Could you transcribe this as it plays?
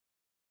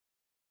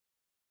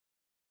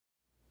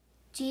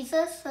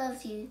Jesus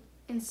loves you,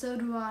 and so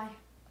do I.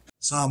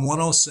 Psalm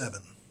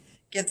 107.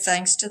 Give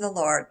thanks to the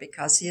Lord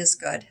because he is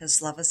good.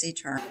 His love is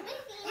eternal.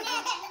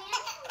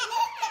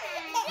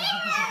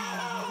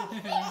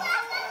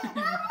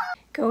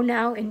 Go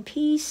now in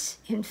peace,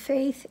 in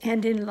faith,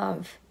 and in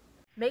love.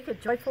 Make a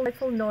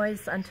joyful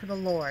noise unto the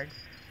Lord,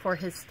 for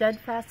his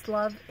steadfast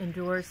love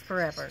endures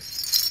forever.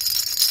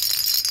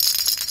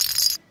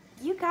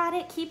 You got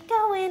it. Keep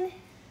going.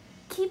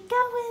 Keep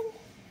going.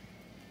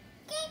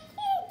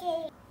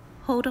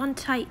 Hold on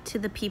tight to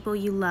the people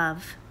you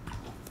love.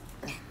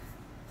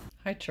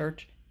 Hi,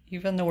 church.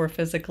 Even though we're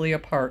physically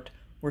apart,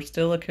 we're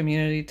still a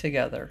community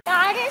together.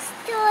 God is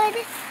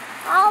good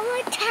all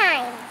the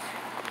time.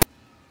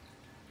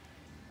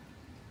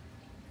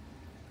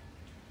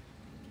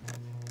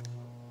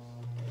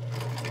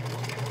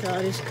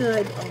 God is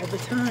good all the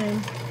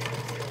time.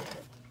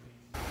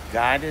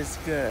 God is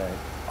good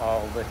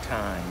all the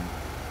time.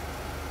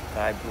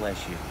 God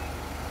bless you.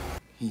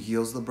 He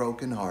heals the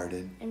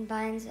brokenhearted And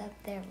binds up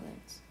their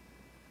wounds.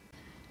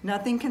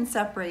 Nothing can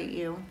separate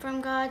you From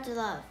God's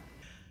love.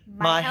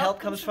 My help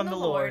comes from the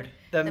Lord,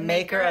 the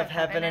maker of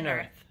heaven and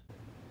earth.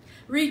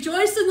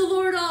 Rejoice in the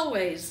Lord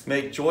always.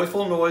 Make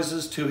joyful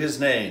noises to his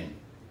name.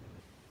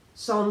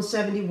 Psalm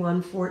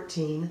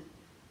 71:14.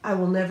 I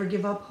will never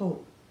give up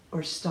hope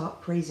or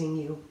stop praising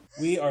you.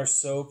 We are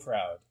so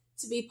proud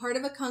to be part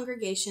of a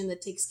congregation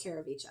that takes care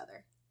of each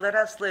other. Let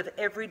us live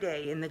every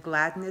day in the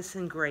gladness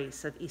and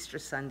grace of Easter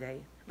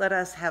Sunday. Let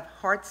us have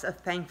hearts of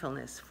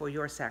thankfulness for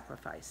your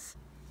sacrifice.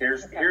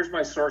 Here's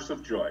my source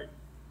of joy,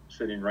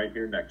 sitting right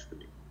here next to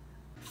me.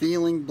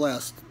 Feeling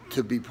blessed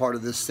to be part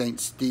of this St.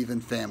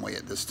 Stephen family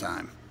at this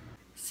time.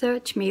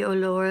 Search me, O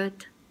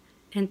Lord,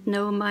 and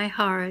know my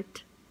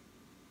heart.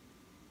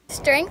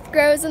 Strength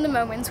grows in the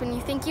moments when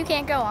you think you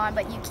can't go on,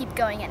 but you keep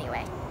going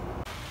anyway.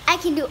 I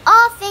can do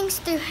all things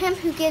through him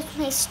who gives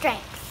me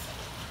strength.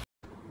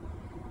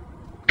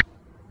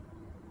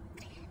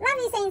 Love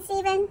you, St.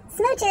 Stephen.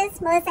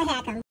 Smooches, Melissa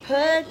Hackham.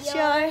 Put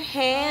your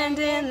hand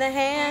in the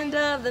hand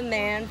of the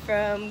man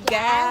from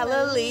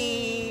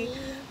Galilee.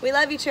 We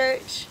love you,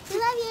 church. We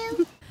love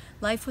you.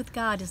 Life with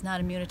God is not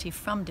immunity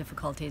from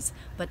difficulties,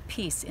 but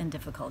peace in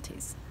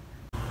difficulties.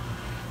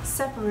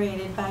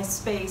 Separated by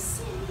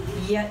space,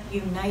 yet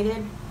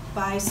united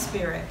by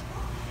spirit.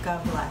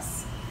 God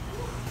bless.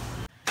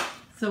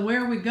 So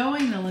where are we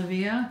going,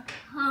 Olivia?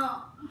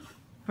 Home.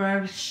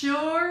 For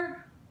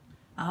sure?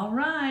 All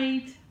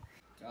right.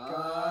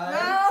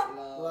 God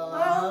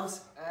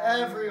loves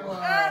everyone.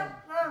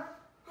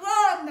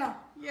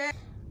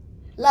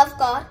 Love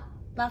God.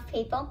 Love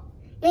people.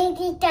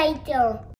 Make it title.